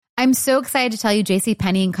I'm so excited to tell you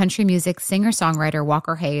JCPenney and country music singer-songwriter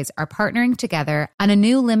Walker Hayes are partnering together on a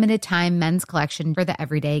new limited-time men's collection for the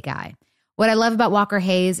everyday guy. What I love about Walker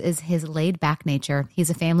Hayes is his laid-back nature.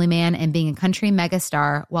 He's a family man, and being a country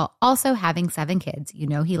megastar while also having 7 kids, you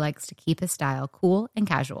know he likes to keep his style cool and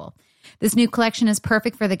casual. This new collection is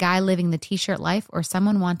perfect for the guy living the t-shirt life or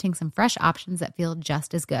someone wanting some fresh options that feel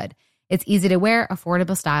just as good. It's easy to wear,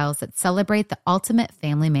 affordable styles that celebrate the ultimate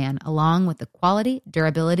family man, along with the quality,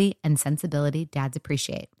 durability, and sensibility dads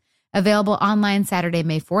appreciate. Available online Saturday,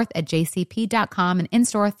 May 4th at jcp.com and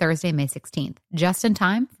in-store Thursday, May 16th, just in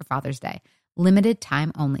time for Father's Day. Limited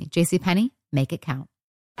time only. JCPenney, make it count.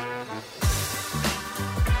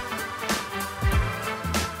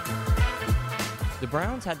 The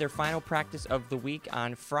Browns had their final practice of the week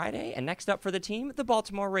on Friday, and next up for the team, the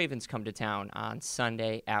Baltimore Ravens come to town on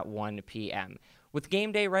Sunday at 1 p.m. With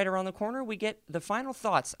game day right around the corner, we get the final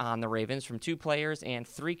thoughts on the Ravens from 2 players and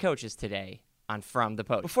 3 coaches today on From the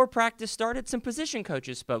Podium. Before practice started, some position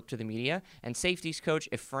coaches spoke to the media, and safeties coach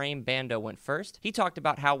Ephraim Banda went first. He talked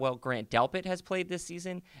about how well Grant Delpit has played this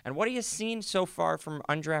season and what he has seen so far from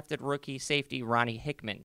undrafted rookie safety Ronnie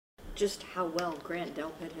Hickman. Just how well Grant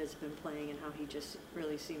Delpit has been playing and how he just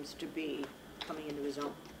really seems to be coming into his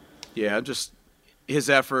own. Yeah, just his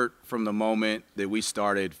effort from the moment that we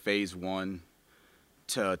started phase 1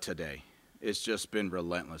 to today. It's just been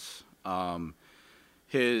relentless.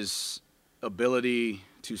 His ability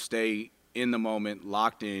to stay in the moment,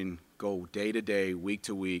 locked in, go day to day, week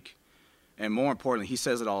to week, and more importantly, he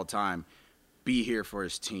says it all the time, be here for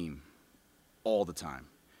his team all the time.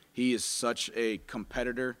 He is such a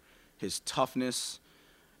competitor. His toughness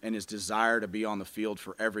and his desire to be on the field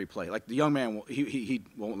for every play. Like the young man, he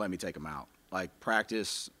won't let me take him out. Like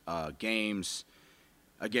practice, games,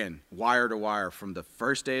 again, wire to wire from the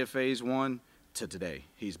first day of phase 1 to today.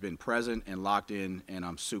 He's been present and locked in, and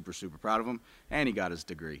I'm super, super proud of him. And he got his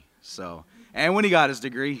degree. So, and when he got his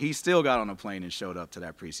degree, he still got on a plane and showed up to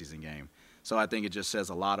that preseason game. So I think it just says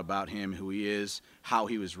a lot about him, who he is, how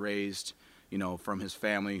he was raised. You know, from his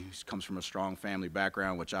family. He comes from a strong family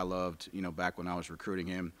background, which I loved, you know, back when I was recruiting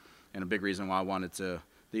him. And a big reason why I wanted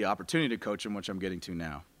the opportunity to coach him, which I'm getting to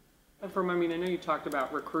now. And I know you talked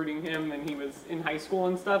about recruiting him and he was in high school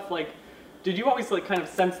and stuff. Like, did you always, like, kind of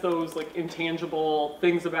sense those, like, intangible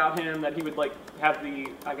things about him that he would, like, have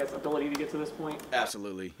the, I guess, ability to get to this point?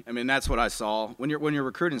 Absolutely. I mean, that's what I saw. When you're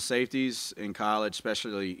recruiting safeties in college,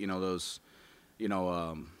 especially, you know, those, you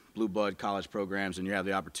know, blue blood college programs, and you have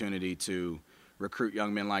the opportunity to recruit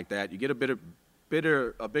young men like that, you get a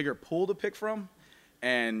bigger pool to pick from,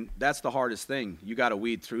 and that's the hardest thing. You got to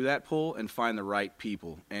weed through that pool and find the right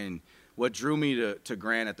people. And what drew me to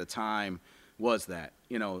Grant at the time was that,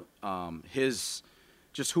 you know, his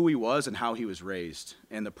just who he was and how he was raised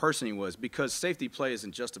and the person he was, because safety play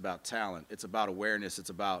isn't just about talent. It's about awareness. It's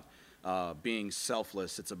about being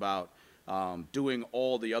selfless. It's about doing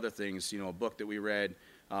all the other things. You know, a book that we read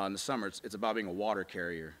in the summer, it's about being a water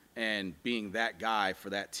carrier and being that guy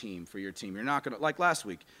for that team, for your team. You're not going to, like last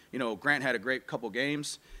week, you know, Grant had a great couple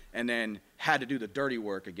games and then had to do the dirty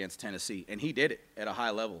work against Tennessee, and he did it at a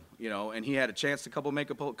high level, you know, and he had a chance to make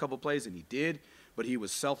a couple plays, and he did, but he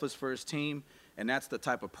was selfless for his team, and that's the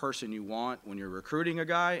type of person you want when you're recruiting a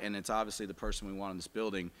guy, and it's obviously the person we want in this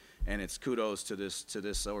building, and it's kudos to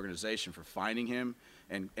this organization for finding him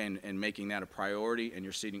and making that a priority, and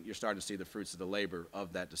you're starting to see the fruits of the labor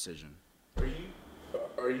of that decision.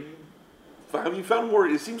 Have you found more?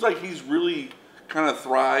 It seems like he's really kind of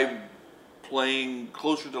thrived playing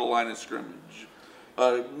closer to the line of scrimmage.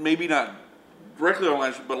 Maybe not directly on the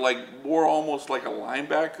line, but like more almost like a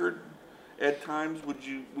linebacker at times. Would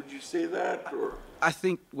you say that? Or I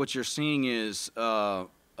think what you're seeing is a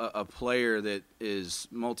player that is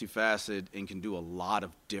multifaceted and can do a lot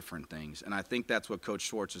of different things. And I think that's what Coach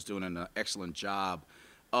Schwartz is doing an excellent job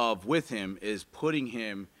of with him, is putting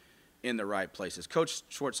him in the right places. Coach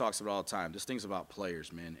Schwartz talks about it all the time. This thing's about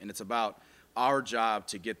players, man. And it's about our job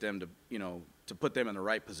to get them to, you know, to put them in the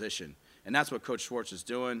right position. And that's what Coach Schwartz is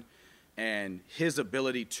doing. And his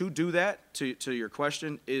ability to do that, to your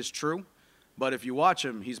question, is true. But if you watch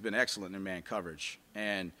him, he's been excellent in man coverage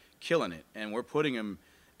and killing it. And we're putting him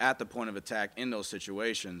at the point of attack in those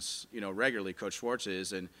situations, you know, regularly, Coach Schwartz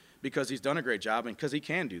is, and because he's done a great job and because he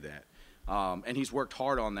can do that. And he's worked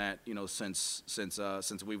hard on that, you know, since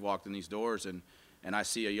we've walked in these doors. And I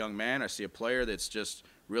see a young man, I see a player that's just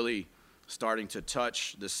really starting to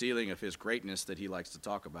touch the ceiling of his greatness that he likes to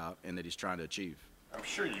talk about and that he's trying to achieve. I'm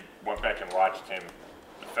sure you went back and watched him,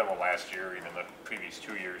 the film last year, even the previous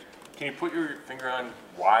 2 years. Can you put your finger on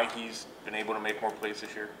why he's been able to make more plays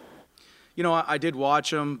this year? You know, I did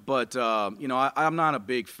watch him, but, you know, I'm not a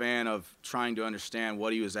big fan of trying to understand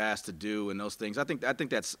what he was asked to do and those things. I think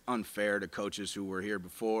that's unfair to coaches who were here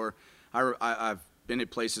before. I've been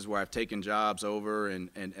at places where I've taken jobs over and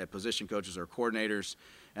at position coaches or coordinators,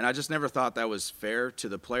 and I just never thought that was fair to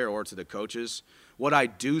the player or to the coaches. What I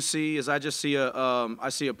do see is I see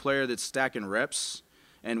a player that's stacking reps,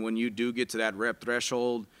 and when you do get to that rep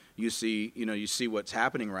threshold, you see what's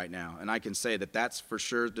happening right now, and I can say that that's for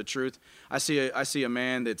sure the truth. I see a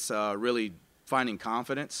man that's really finding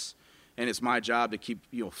confidence, and it's my job to keep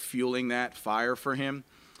fueling that fire for him,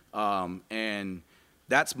 and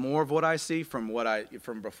that's more of what I see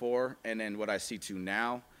from before, and then what I see to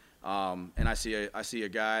now, and I see a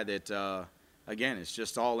guy that again is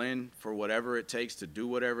just all in for whatever it takes to do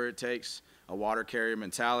whatever it takes, a water carrier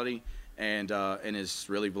mentality. And is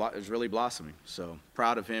really blossoming. So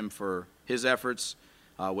proud of him for his efforts,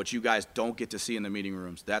 what you guys don't get to see in the meeting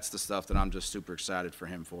rooms. That's the stuff that I'm just super excited for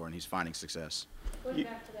him for, and he's finding success. Going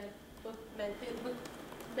back to that book,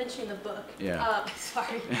 mentioning the book. Yeah.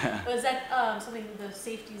 Sorry. Yeah. Was that something the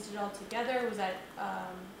safeties did all together? Was that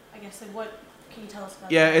I guess like what can you tell us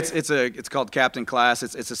about? Yeah, that? it's called Captain Class.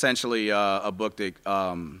 It's essentially a book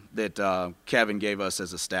that Kevin gave us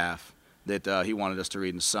as a staff that he wanted us to read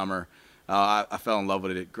in the summer. I fell in love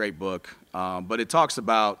with it. Great book, but it talks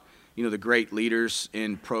about the great leaders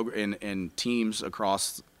in teams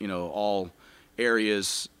across all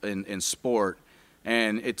areas in sport,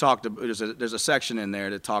 and it talked. There's a section in there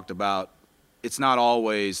that talked about it's not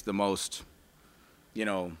always the most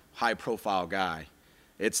high profile guy.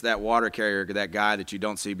 It's that water carrier, that guy that you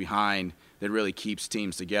don't see behind that really keeps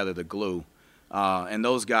teams together, the glue. And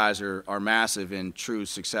those guys are massive in true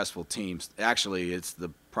successful teams. Actually, it's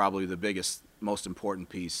probably the biggest, most important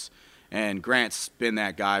piece. And Grant's been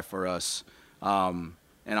that guy for us, and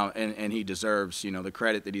he deserves the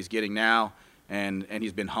credit that he's getting now. And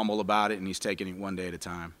he's been humble about it, and he's taking it one day at a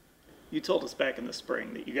time. You told us back in the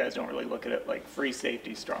spring that you guys don't really look at it like free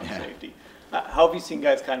safety, strong safety. How have you seen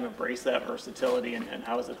guys kind of embrace that versatility, and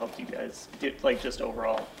how has it helped you guys just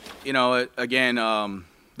overall? Again.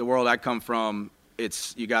 The world I come from,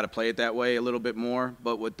 you got to play it that way a little bit more.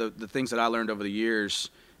 But with the things that I learned over the years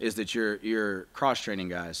is that you're cross-training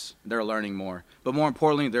guys. They're learning more. But more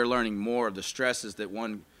importantly, they're learning more of the stresses that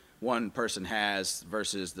one person has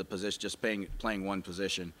versus the position, just playing one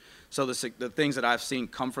position. So the things that I've seen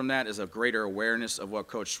come from that is a greater awareness of what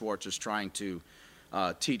Coach Schwartz is trying to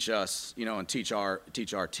teach us, and teach our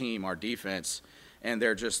team, our defense. And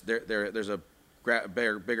there's a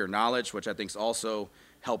bigger knowledge, which I think is also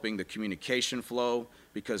helping the communication flow,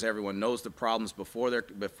 because everyone knows the problems before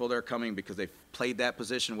they're coming, because they've played that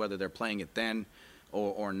position, whether they're playing it then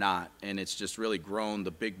or not. And it's just really grown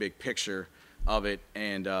the big picture of it,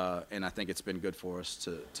 and I think it's been good for us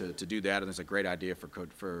to do that. And it's a great idea for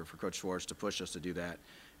Coach Schwartz to push us to do that,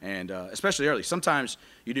 and especially early. Sometimes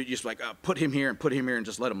you just put him here and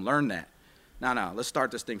just let him learn that. No, let's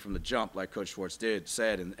start this thing from the jump, like Coach Schwartz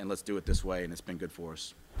said, and let's do it this way, and it's been good for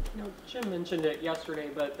us. Jim mentioned it yesterday,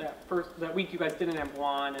 but that week you guys didn't have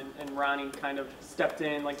Juan, and Ronnie kind of stepped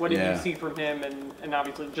in. Like, what did you see from him, and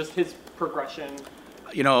obviously just his progression?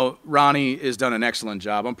 Ronnie has done an excellent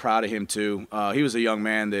job. I'm proud of him too. He was a young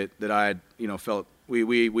man that I had, felt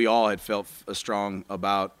we all had felt strong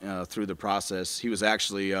about through the process. He was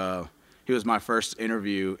actually he was my first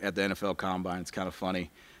interview at the NFL Combine. It's kind of funny.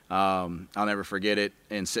 I'll never forget it,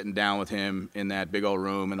 and sitting down with him in that big old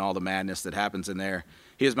room and all the madness that happens in there.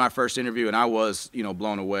 He was my first interview, and I was,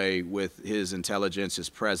 blown away with his intelligence, his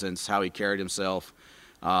presence, how he carried himself.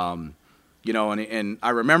 And I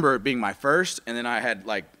remember it being my first, and then I had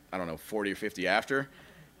 40 or 50 after.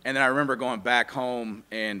 And then I remember going back home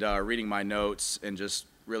and reading my notes and just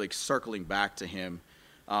really circling back to him.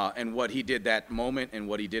 And what he did that moment and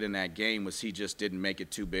what he did in that game was he just didn't make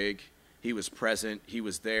it too big. He was present. He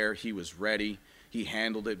was there. He was ready. He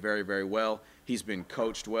handled it very, very well. He's been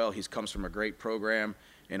coached well. He comes from a great program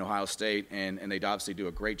in Ohio State, and they obviously do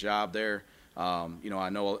a great job there. I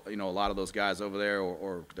know a lot of those guys over there,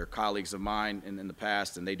 or they're colleagues of mine in the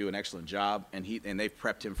past, and they do an excellent job. And they've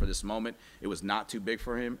prepped him for this moment. It was not too big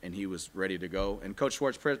for him, and he was ready to go. And Coach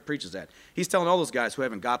Schwartz preaches that. He's telling all those guys who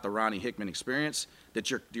haven't got the Ronnie Hickman experience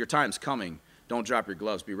that your time's coming. Don't drop your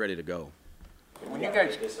gloves. Be ready to go. When you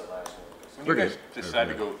guys decide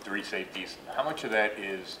to go three safeties, how much of that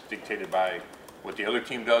is dictated by what the other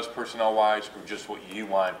team does personnel-wise, or just what you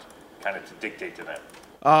want kind of to dictate to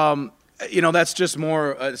them? That's just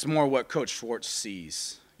more. It's more what Coach Schwartz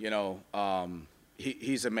sees.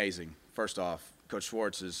 He's amazing. First off, Coach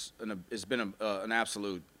Schwartz has been an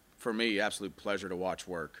absolute, for me, absolute pleasure to watch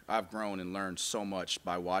work. I've grown and learned so much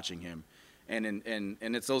by watching him.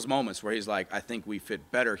 And it's those moments where he's like, I think we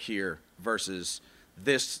fit better here versus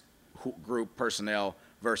this group personnel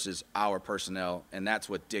versus our personnel, and that's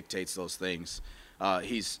what dictates those things.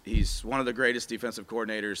 He's one of the greatest defensive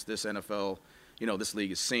coordinators this NFL, this league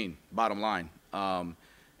has seen, bottom line.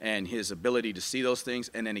 And his ability to see those things,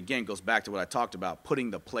 and then again goes back to what I talked about, putting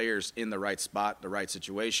the players in the right spot, the right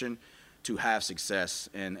situation to have success,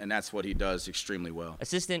 and that's what he does extremely well.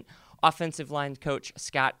 Assistant offensive line coach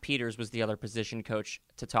Scott Peters was the other position coach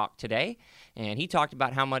to talk today, and he talked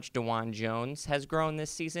about how much DeJuan Jones has grown this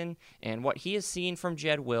season and what he has seen from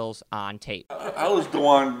Jed Wills on tape. How has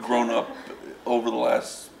DeJuan grown up over the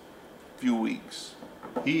last few weeks?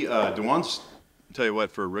 DeJuan's, tell you what,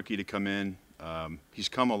 for a rookie to come in, he's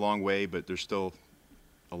come a long way, but there's still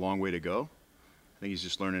a long way to go. I think he's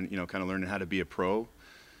just learning, kind of learning how to be a pro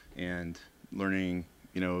and learning,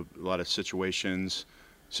 a lot of situational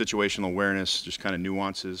awareness, just kind of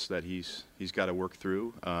nuances that he's got to work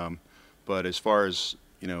through. But as far as,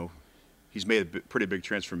 he's made a pretty big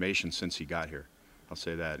transformation since he got here. I'll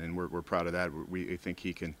say that, and we're proud of that. We think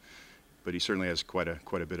he can, but he certainly has quite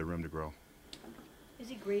a bit of room to grow. Is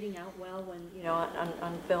he grading out well when,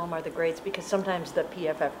 on film are the grades? Because sometimes the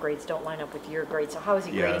PFF grades don't line up with your grades. So how is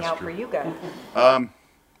he grading out for you guys?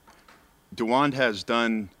 DeJuan has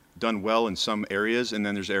done well in some areas, and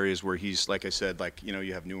then there's areas where he's, like I said,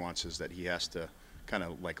 you have nuances that he has to kind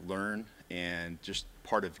of learn, and just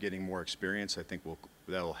part of getting more experience, I think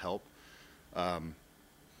that'll help. I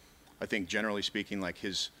think generally speaking,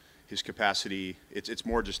 his capacity, it's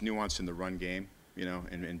more just nuance in the run game.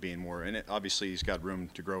 And being more, and obviously he's got room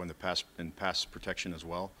to grow in the pass protection as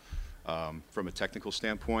well, from a technical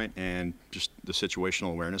standpoint, and just the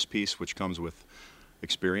situational awareness piece, which comes with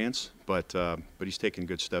experience. But he's taking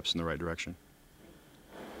good steps in the right direction.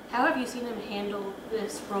 How have you seen him handle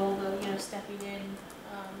this role, though? Stepping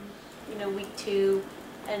in, week 2,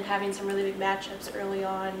 and having some really big matchups early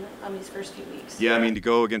on these first few weeks. Yeah, to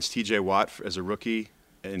go against T.J. Watt as a rookie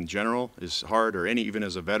in general is hard, or even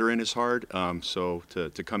as a veteran is hard. So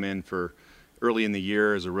to come in for early in the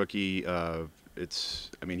year as a rookie,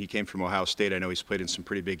 he came from Ohio State. I know he's played in some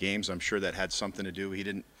pretty big games. I'm sure that had something to do. He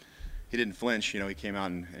didn't flinch. He came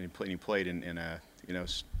out and he played in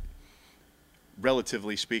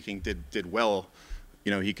relatively speaking, did well.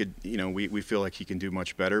 He could. We feel like he can do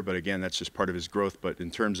much better. But again, that's just part of his growth. But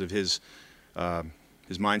in terms of his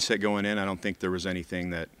mindset going in, I don't think there was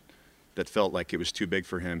anything that felt like it was too big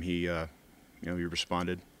for him. He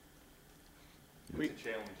responded. What's the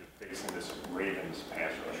challenge of facing this Ravens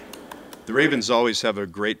pass rush? The Ravens always have a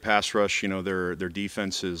great pass rush. Their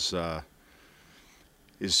defense is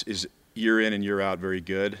year in and year out very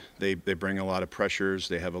good. They bring a lot of pressures.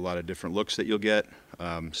 They have a lot of different looks that you'll get.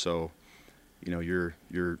 You're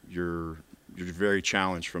very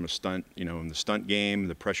challenged from a stunt. In the stunt game,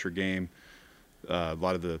 the pressure game, a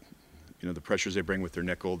lot of the pressures they bring with their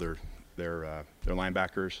nickel, their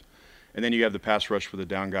linebackers, and then you have the pass rush for the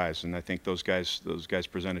down guys, and I think those guys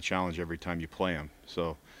present a challenge every time you play them.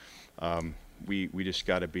 So we just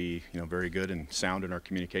got to be very good and sound in our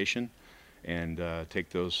communication, and take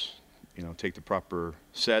the proper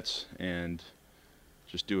sets and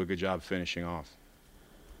just do a good job finishing off.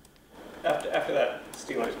 After that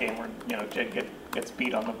Steelers game where Jed gets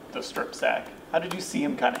beat on the strip sack, how did you see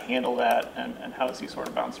him kind of handle that, and how has he sort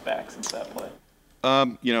of bounced back since that play?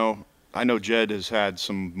 I know Jed has had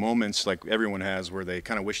some moments like everyone has where they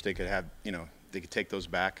kind of wish they could have, they could take those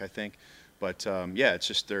back, I think. But it's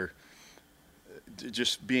just they're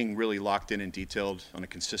just being really locked in and detailed on a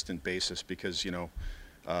consistent basis because,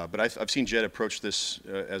 but I've seen Jed approach this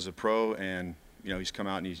as a pro, and he's come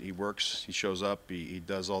out and he works, he shows up, he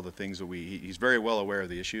does all the things that he's very well aware of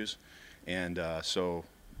the issues, and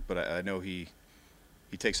but I know he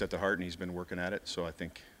takes that to heart, and he's been working at it. So I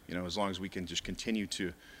think as long as we can just continue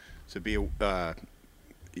to be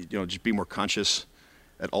just be more conscious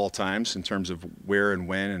at all times in terms of where and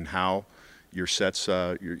when and how your sets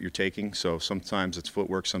you're taking. So sometimes it's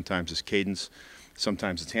footwork, sometimes it's cadence,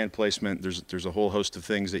 sometimes it's hand placement. There's a whole host of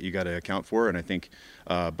things that you got to account for, and I think.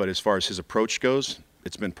 But as far as his approach goes,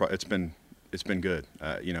 it's been good.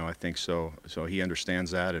 I think so. So he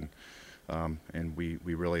understands that, and we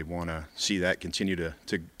really want to see that continue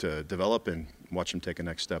to develop and watch him take a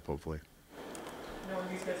next step, hopefully.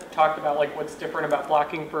 These guys have talked about what's different about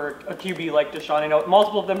blocking for a QB like Deshaun. I know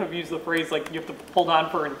multiple of them have used the phrase you have to hold on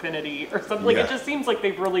for infinity or something. Yeah. It just seems like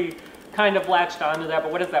they've really kind of latched onto that.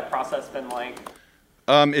 But what has that process been like?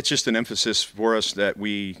 It's just an emphasis for us that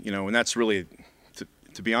we, and that's really,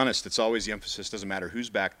 to be honest, it's always the emphasis. Doesn't matter who's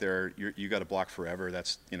back there. You got to block forever.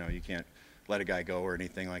 That's you can't let a guy go or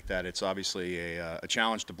anything like that. It's obviously a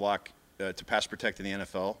challenge to block to pass protect in the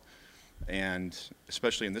NFL, and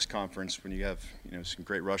especially in this conference when you have some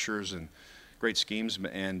great rushers and great schemes.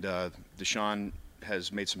 And Deshaun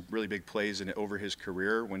has made some really big plays over his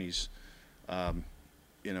career when he's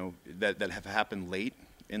that have happened late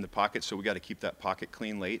in the pocket. So we got to keep that pocket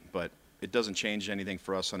clean late, but it doesn't change anything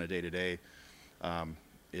for us on a day-to-day.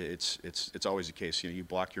 It's always the case. You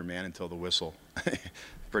block your man until the whistle.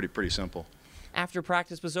 Pretty simple. After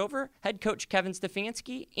practice was over, head coach Kevin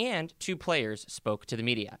Stefanski and 2 players spoke to the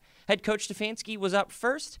media. Head coach Stefanski was up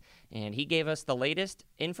first, and he gave us the latest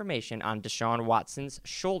information on Deshaun Watson's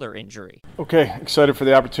shoulder injury. Okay, excited for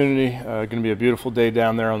the opportunity. Going to be a beautiful day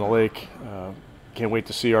down there on the lake. Can't wait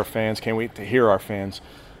to see our fans. Can't wait to hear our fans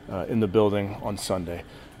in the building on Sunday.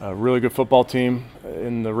 Really good football team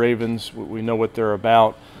in the Ravens. We know what they're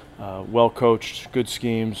about. Well coached, good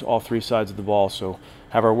schemes, all 3 sides of the ball. So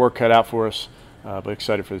have our work cut out for us, but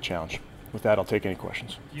excited for the challenge. With that, I'll take any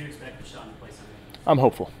questions. Do you expect Deshaun to play Sunday? I'm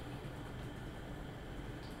hopeful.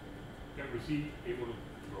 Was he able to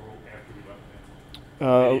throw after we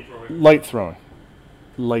left him? Light throwing.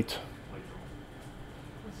 Light.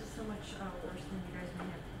 Was this so much worse than you guys may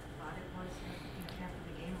have thought it was after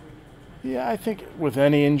the game? Yeah, I think with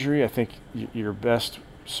any injury, I think you're best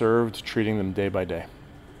served treating them day by day,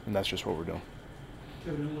 and that's just what we're doing.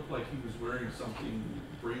 Kevin, it looked like he was wearing something,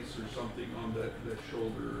 brace or something on that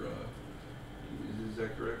shoulder. Is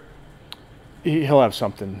that correct? He'll have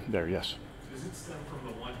something there, yes. Does it stem from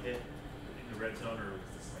the one hit in the red zone, or was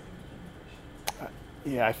this like an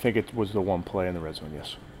accumulation? Yeah, I think it was the one play in the red zone,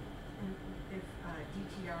 yes. And if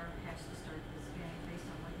DTR has to start this game based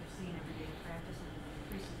on what you've seen every day in practice and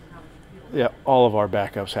preseason, how would you feel? Yeah, all of our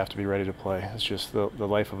backups have to be ready to play. It's just the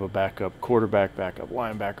life of a backup, quarterback, backup,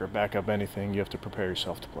 linebacker, backup, anything. You have to prepare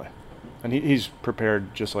yourself to play. And he's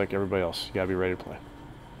prepared just like everybody else. You got to be ready to play.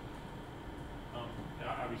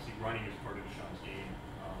 Obviously, running is part of Deshaun's game.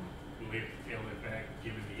 Will they have to tail that back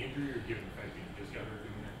given the injury or given the fact that he just got hurt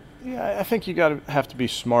doing that? Yeah, I think you have to be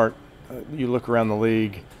smart. You look around the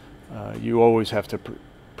league, you always have to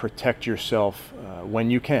protect yourself when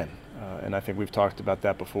you can. And I think we've talked about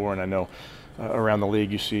that before, and I know around the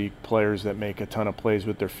league you see players that make a ton of plays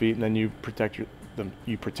with their feet, and then you protect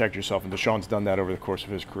yourself. And Deshaun's done that over the course of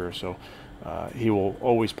his career, so he will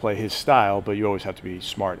always play his style, but you always have to be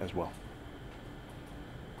smart as well.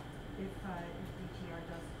 If DTR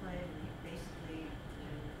does play, you basically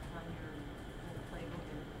can run your whole playbook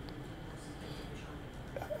and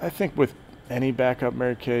Deshaun. I think with any backup,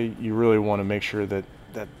 Mary Kay, you really want to make sure that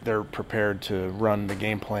they're prepared to run the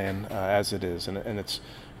game plan as it is. And it's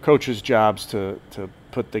coaches' jobs to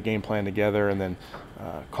put the game plan together and then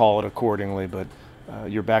call it accordingly. But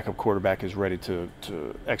your backup quarterback is ready to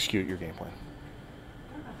execute your game plan.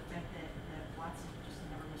 What about the fact that Watson just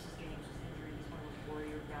never misses games with injury? He's one of those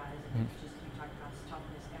warrior guys. And it's just, you talked about his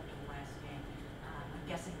toughness after the last game. I'm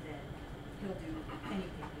guessing that he'll do anything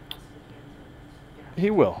he possibly can to get out.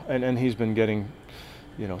 He will. And he's been getting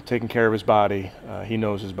taking care of his body. He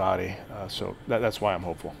knows his body. So that's why I'm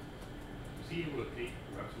hopeful. Was he able to take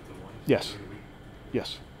reps with the ones? Yes.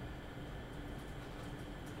 Yes.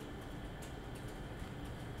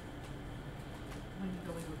 When you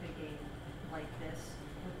go into a big game like this,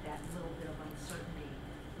 with that little bit of uncertainty,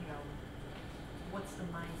 what's the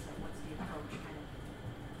mindset? What's the approach? Kind of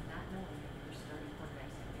not knowing if your starting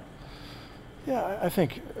quarterback's going to go. Yeah, I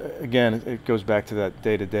think, again, it goes back to that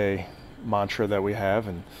day-to-day mantra that we have,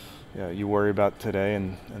 and you worry about today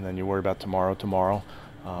and then you worry about tomorrow.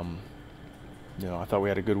 I thought we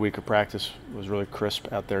had a good week of practice. It was really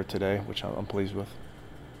crisp out there today, which I'm pleased with.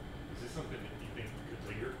 Is this something that you think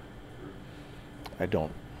could linger? I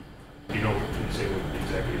don't. Do you know what you say what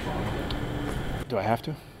exactly is wrong? Do I have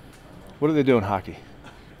to? What do they do in hockey?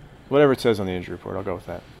 Whatever it says on the injury report, I'll go with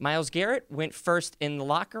that. Myles Garrett went first in the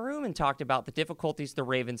locker room and talked about the difficulties the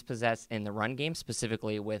Ravens possess in the run game,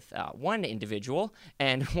 specifically with one individual,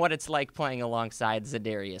 and what it's like playing alongside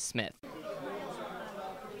Zadarius Smith.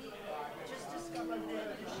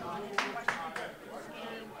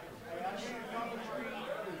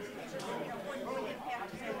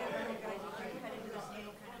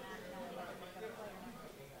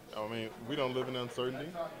 I mean, we don't live in uncertainty.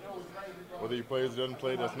 Whether he plays or doesn't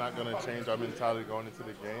play, that's not going to change our mentality going into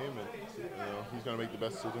the game. And he's going to make the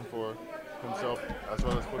best decision for himself as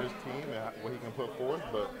well as for his team and what he can put forth.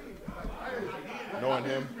 But knowing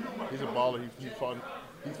him, he's a baller.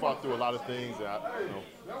 He's fought through a lot of things. That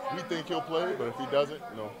we think he'll play, but if he doesn't,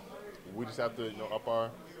 we just have to up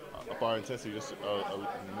our intensity just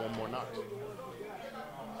one more notch.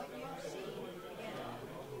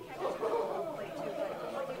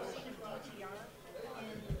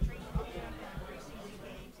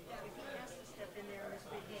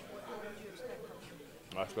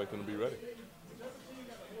 I expect them to be ready.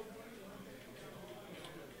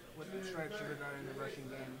 What strikes you regarding the rushing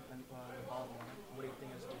game and the Baltimore? What do you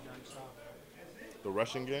think has to be done to stop? The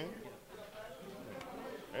rushing game?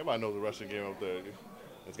 Everybody knows the rushing game up there.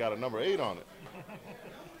 It's got a number 8 on it.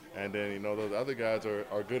 And then, you know, those other guys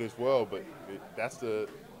are good as well, but that's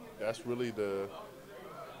really the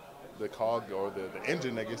cog or the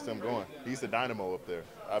engine that gets them going. He's the dynamo up there.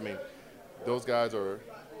 I mean, those guys are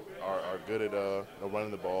good at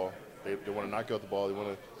running the ball. They want to knock you out the ball. They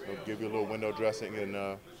want to give you a little window dressing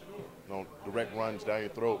and direct runs down your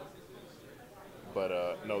throat. But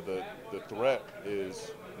no, the threat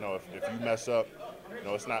is, you know, if you mess up, you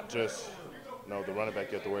know, it's not just, you know, the running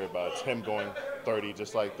back you have to worry about. It's him going 30,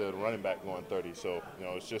 just like the running back going 30. So, you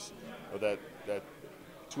know, it's just that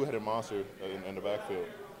two-headed monster in the backfield.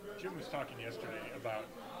 Jim was talking yesterday about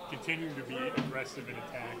continuing to be aggressive in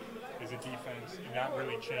attack as a defense and not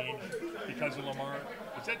really change because of Lamar.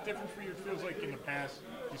 Is that different for you? It feels like in the past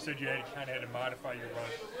you said you kind of had to modify your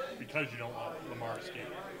rush because you don't want Lamar escaping.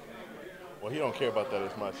 Well, he don't care about that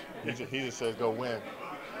as much. He just says, go win.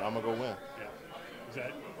 I'm going to go win. Yeah. Is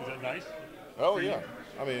that nice? Oh, yeah.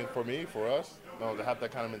 I mean, for me, for us, you know, to have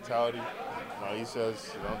that kind of mentality, you know, he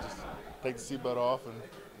says, you know, just take the seatbelt off and,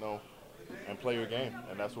 you know, and play your game,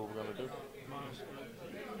 and that's what we're going to do.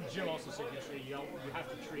 Jim also said yesterday, you have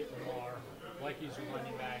to treat Lamar like he's a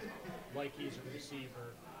running back, like he's a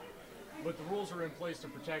receiver. But the rules are in place to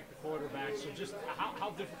protect the quarterback. So just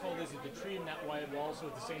how difficult is it to treat him that way while also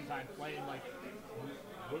at the same time playing like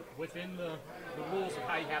within the rules of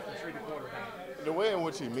how you have to treat a quarterback? The way in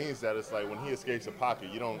which he means that is like when he escapes the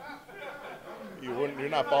pocket, you're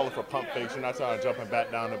not falling for pump fakes. You're not trying to jump and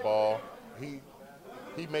bat down the ball. He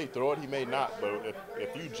may throw it, he may not. But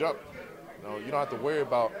if you jump, you know, you don't have to worry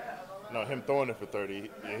about, you know, him throwing it for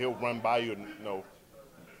 30. He'll run by you and, you know,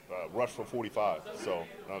 rush for 45. So,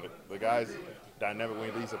 you know, the guy's dynamic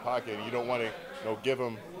when he leaves the pocket, and you don't want to, you know, give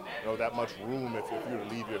him, you know, that much room if you were to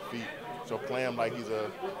leave your feet. So play him like he's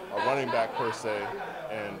a running back per se,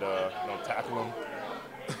 and you know, tackle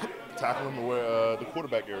him where the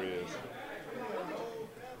quarterback area is.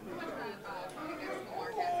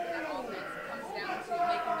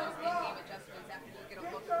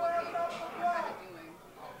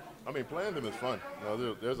 I mean, playing them is fun. You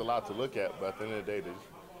know, there's a lot to look at, but at the end of the day,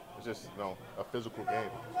 it's just, you know, a physical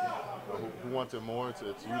game. You know, who wants it more? It's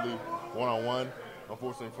usually one-on-one.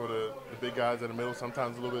 Unfortunately for the big guys in the middle,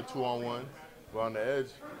 sometimes a little bit two-on-one. But on the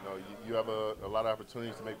edge, you know, you have a lot of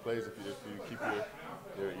opportunities to make plays if you keep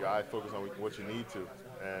your eye focused on what you need to.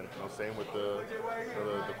 And, you know, same with the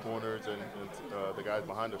corners and the guys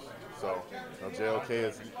behind us. So, you know, JLK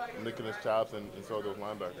is licking his chops, and so are those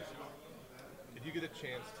linebackers. Did you get a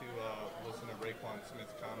chance to listen to Raekwon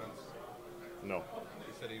Smith's comments? No.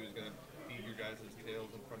 He said he was going to feed your guys'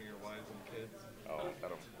 tails in front of your wives and kids. Oh, I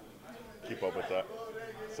don't keep up with that.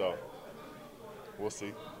 So, we'll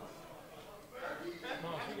see.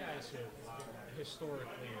 Well, you guys have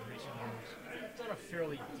historically in recent years done a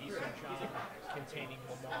fairly decent job containing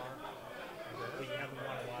Lamar, but you haven't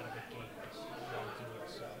won a lot of the games while doing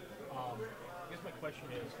so. I guess my question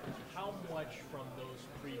is, how much from those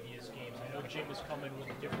previous games? I know Jim is coming with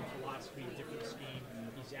a different philosophy, a different scheme.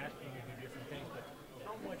 He's asking you to do different things, but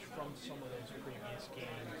how much from some of those previous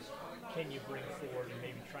games can you bring forward and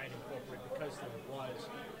maybe try and incorporate, because there was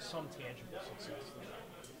some tangible success there?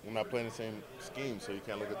 We're not playing the same scheme, so you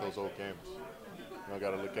can't look at those old games. You know,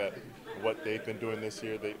 got to look at what they've been doing this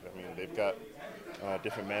year. They've got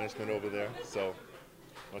different management over there, so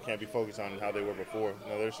I can't be focused on how they were before. You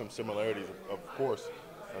know, there's some similarities, of course.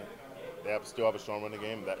 They still have a strong running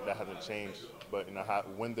game. That hasn't changed. But you know,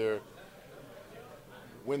 when they're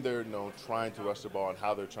you know, trying to rush the ball and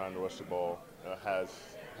how they're trying to rush the ball has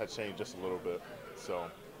changed just a little bit. So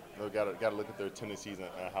you know, got to look at their tendencies and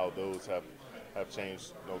how those have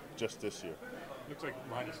changed, you know, just this year. Looks like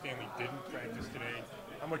Ronnie Stanley didn't practice today.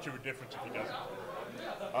 How much of a difference if he doesn't?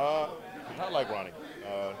 I like Ronnie.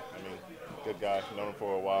 I mean, good guy. Known him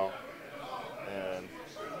for a while, and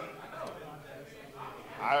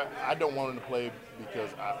I don't want him to play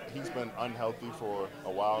because he's been unhealthy for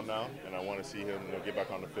a while now, and I want to see him, you know, get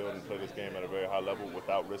back on the field and play this game at a very high level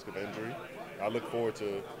without risk of injury. I look forward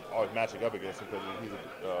to always matching up against him because he's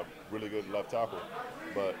a really good left tackle.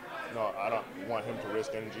 But no, I don't want him to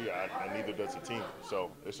risk injury, and neither does the team.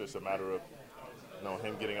 So it's just a matter of, you know,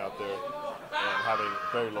 him getting out there and having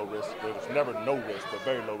very low risk. There's never no risk, but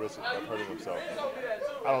very low risk of hurting himself.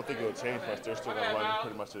 I don't think it will change much. They're still going to run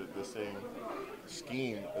pretty much the same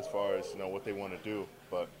scheme as far as, you know, what they want to do.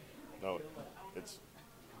 But no, it's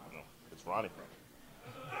Ronnie.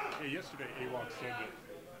 Yeah, yesterday AWOC said that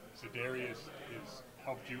Za'Darius is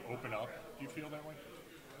helped you open up? Do you feel that way?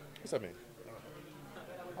 What's that mean?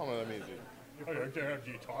 I don't know what that means.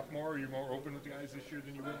 Do you talk more? Are you more open with the guys this year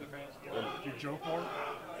than you were in the past? Do you joke more?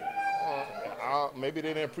 Maybe they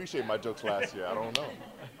didn't appreciate my jokes last year. I don't know.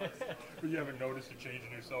 But you haven't noticed a change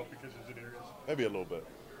in yourself because of Darius? Maybe a little bit.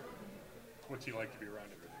 What's he like to be around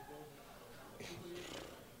every day?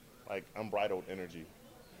 Like unbridled energy.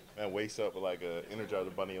 Man wakes up with like a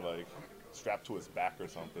Energizer bunny like strapped to his back or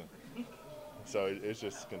something. So it's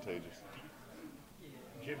just contagious.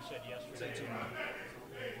 Jim said yesterday,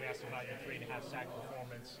 we asked him about your 3.5 sack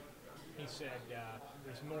performance. He said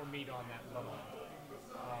there's more meat on that bone.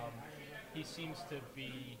 He seems to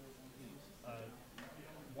be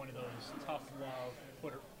one of those tough love,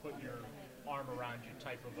 put your arm around you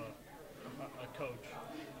type of a coach.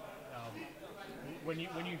 When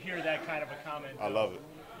you hear that kind of a comment, I love it.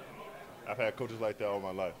 I've had coaches like that all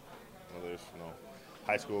my life. Whether it's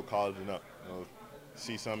high school, college, and up.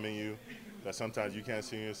 See something in you that sometimes you can't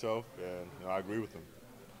see in yourself, and I agree with them.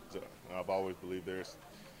 So, I've always believed there's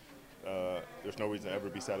no reason to ever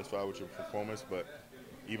be satisfied with your performance, but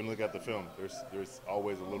even look at the film. There's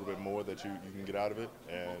always a little bit more that you can get out of it,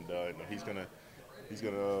 and he's gonna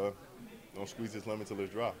squeeze his lemon till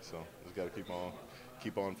it's dry. So just got to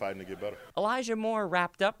keep on fighting to get better. Elijah Moore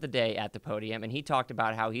wrapped up the day at the podium, and he talked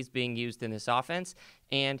about how he's being used in this offense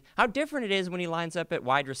and how different it is when he lines up at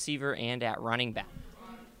wide receiver and at running back.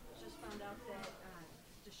 Just found out that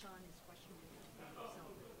Deshaun is questionable today, so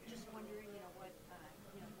just wondering, what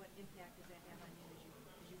impact does that have on you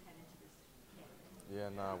as you head into this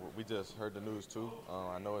game? Yeah, we just heard the news too.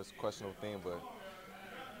 I know it's a questionable thing, but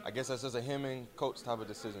I guess that's just a him and coach type of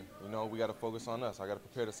decision. We got to focus on us. I got to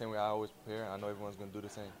prepare the same way I always prepare. I know everyone's going to do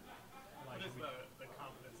the same. What is the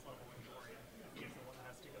confidence level in Dorian? He's the one that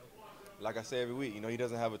has to go. Like I say every week, he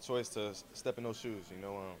doesn't have a choice to step in those shoes. At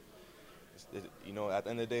the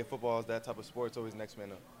end of the day, football is that type of sport. It's always next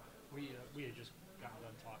man up. We had just gotten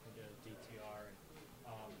done talking to DTR,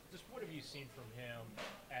 and just what have you seen from him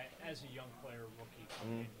as a young player, rookie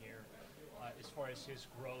coming in here? As far as his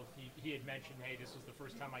growth, he had mentioned, hey, this was the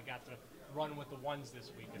first time I got to run with the ones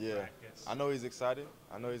this week in practice. I know he's excited.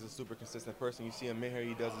 I know he's a super consistent person. You see him in here,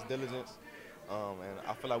 he does his diligence. And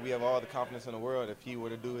I feel like we have all the confidence in the world. If he were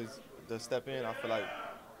to do the step in, I feel like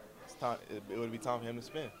it's time. It would be time for him to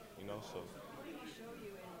spin, So. What did he show you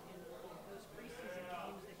in those preseason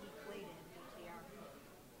games that he played in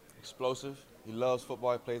DTR? Explosive. He loves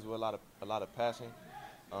football. He plays with a lot of passion.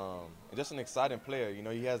 And just an exciting player.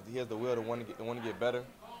 He has the will to want to get better.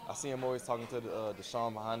 I see him always talking to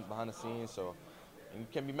Deshaun behind the scenes, so you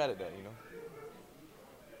can't be mad at that,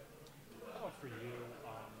 How about for you?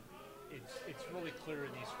 It's really clear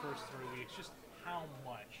in these first 3 weeks just how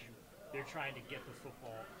much they're trying to get the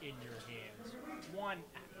football in your hands. One,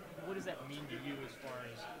 what does that mean to you as far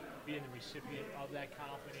as being the recipient of that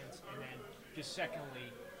confidence? And then just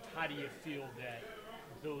secondly, how do you feel that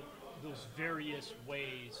those various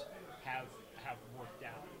ways have worked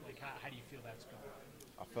out? Like, how do you feel that's going?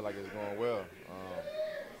 I feel like it's going well.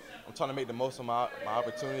 I'm trying to make the most of my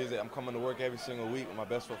opportunities. I'm coming to work every single week with my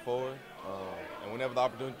best foot forward. And whenever the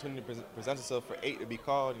opportunity presents itself for 8 to be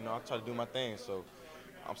called, I try to do my thing. So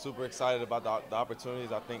I'm super excited about the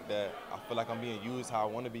opportunities. I think that I feel like I'm being used how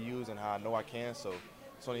I want to be used and how I know I can. So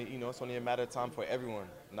it's only a matter of time for everyone,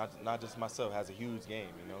 not just myself. It has a huge game,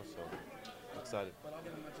 So I'm excited. But I'll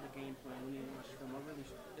get much of the game plan when you watch film. What really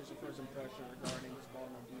is your first impression regarding this ball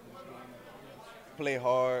and defense game? Play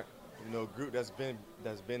hard, group that's been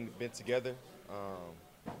together.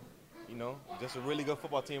 Just a really good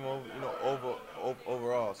football team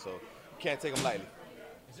overall. So you can't take them lightly.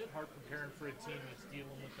 Is it hard preparing for a team that's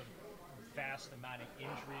dealing with the vast amount of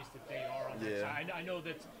injuries that they are on that side? I know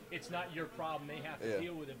that it's not your problem; they have to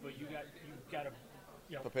deal with it, but you've got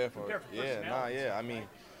to prepare for it. I mean,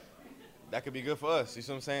 that could be good for us. You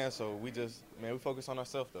see what I'm saying? So we focus on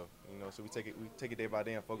ourselves though. So we take it day by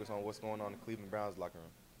day and focus on what's going on in the Cleveland Browns locker room.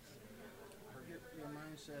 Your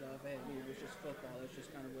mindset of, hey, it's just football, it's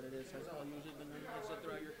just kind of what it is. Has all usually been your mindset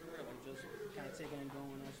throughout your career, like just kind of taking and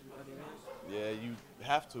going as what it is? Yeah, you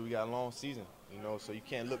have to. We got a long season, so you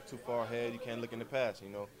can't look too far ahead. You can't look in the past,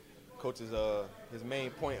 Coach's his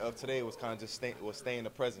main point of today was kind of just stay in the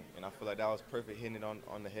present, and I feel like that was perfect, hitting it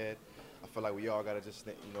on the head. I feel like we all got to just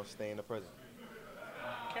stay in the present.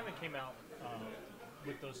 Kevin came out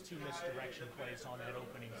with those 2 misdirection plays on that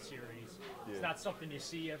opening series. Yeah. It's not something you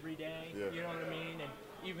see every day, you know what I mean? And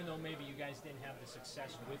even though maybe you guys didn't have the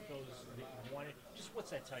success with those that you wanted, just what's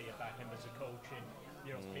that tell you about him as a coach and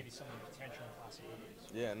maybe some of the potential and possibilities?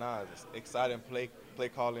 Yeah, it's exciting play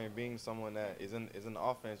calling and being someone that is in the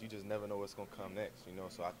offense. You just never know what's gonna come next,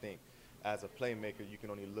 So I think as a playmaker, you can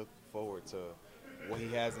only look forward to what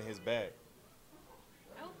he has in his bag.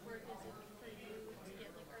 How important is it for you to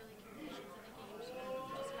get like early conditions in the game so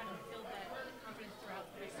you just kind of feel that confidence throughout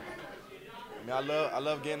the rest of the game? I mean, I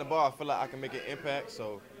love getting the ball. I feel like I can make an impact,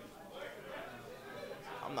 so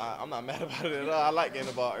I'm not mad about it at all. I like getting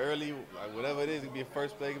the ball early, like whatever it is. It could be a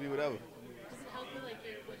first play, it could be whatever. Does it help you like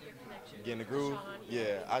with your connection? Getting the groove,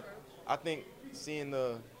 yeah. I think seeing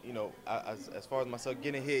the, as far as myself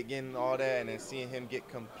getting hit, getting all that, and then seeing him get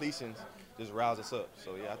completions just riles us up.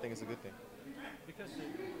 So yeah, I think it's a good thing. Because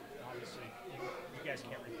obviously you guys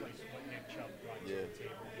can't replace what Nick Chubb brought to the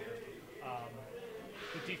table here.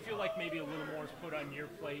 But do you feel like maybe a little more is put on your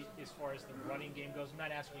plate as far as the running game goes? I'm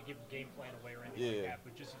not asking you to give a game plan away or anything like that,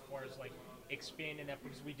 but just as far as like expanding that,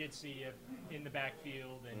 because we did see you in the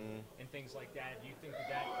backfield and things like that. Do you think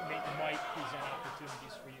that might present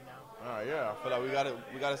opportunities for you now? Yeah, I feel like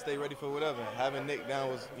we gotta stay ready for whatever. Having Nick down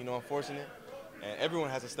was unfortunate, and everyone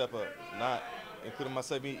has to step up, not including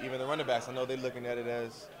myself, even the running backs. I know they're looking at it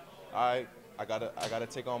as, all right, I gotta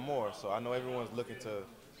take on more. So I know everyone's looking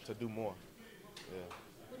to do more. Yeah.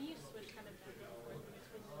 When you switch kind of back and forth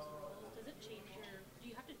between those roles, does it change do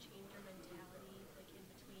you have to change your mentality like in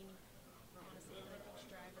between, honestly, like each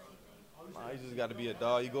drive or anything? You just got to be a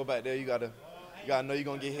dog. You go back there, you gotta know you're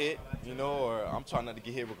gonna get hit, or I'm trying not to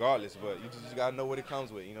get hit regardless, but you just gotta know what it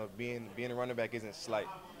comes with. Being a running back isn't slight.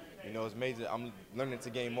 It's major. I'm learning to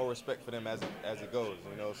gain more respect for them as it goes,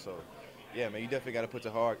 So yeah, man, you definitely gotta put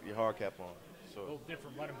your hard cap on. A little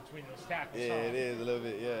different running between those tackles. Yeah, it is a little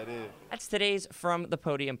bit. Yeah, it is. That's today's From the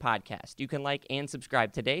Podium podcast. You can like and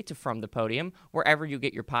subscribe today to From the Podium wherever you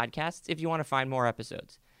get your podcasts if you want to find more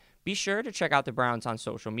episodes. Be sure to check out the Browns on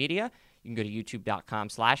social media. You can go to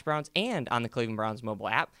youtube.com/Browns and on the Cleveland Browns mobile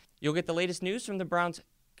app. You'll get the latest news from the Browns'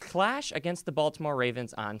 clash against the Baltimore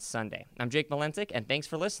Ravens on Sunday. I'm Jake Malentic, and thanks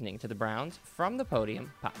for listening to the Browns From the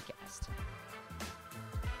Podium podcast.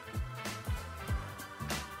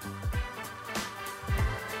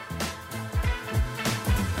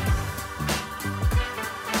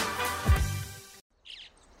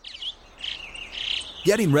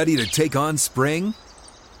 Getting ready to take on spring?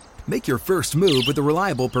 Make your first move with the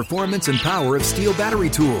reliable performance and power of Steel battery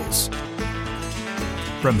tools.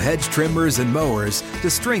 From hedge trimmers and mowers to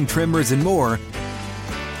string trimmers and more,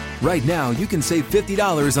 right now you can save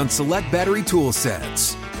 $50 on select battery tool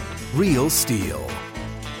sets. Real Steel.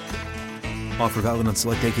 Offer valid on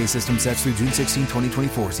select AK system sets through June 16,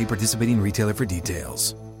 2024. See participating retailer for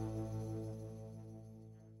details.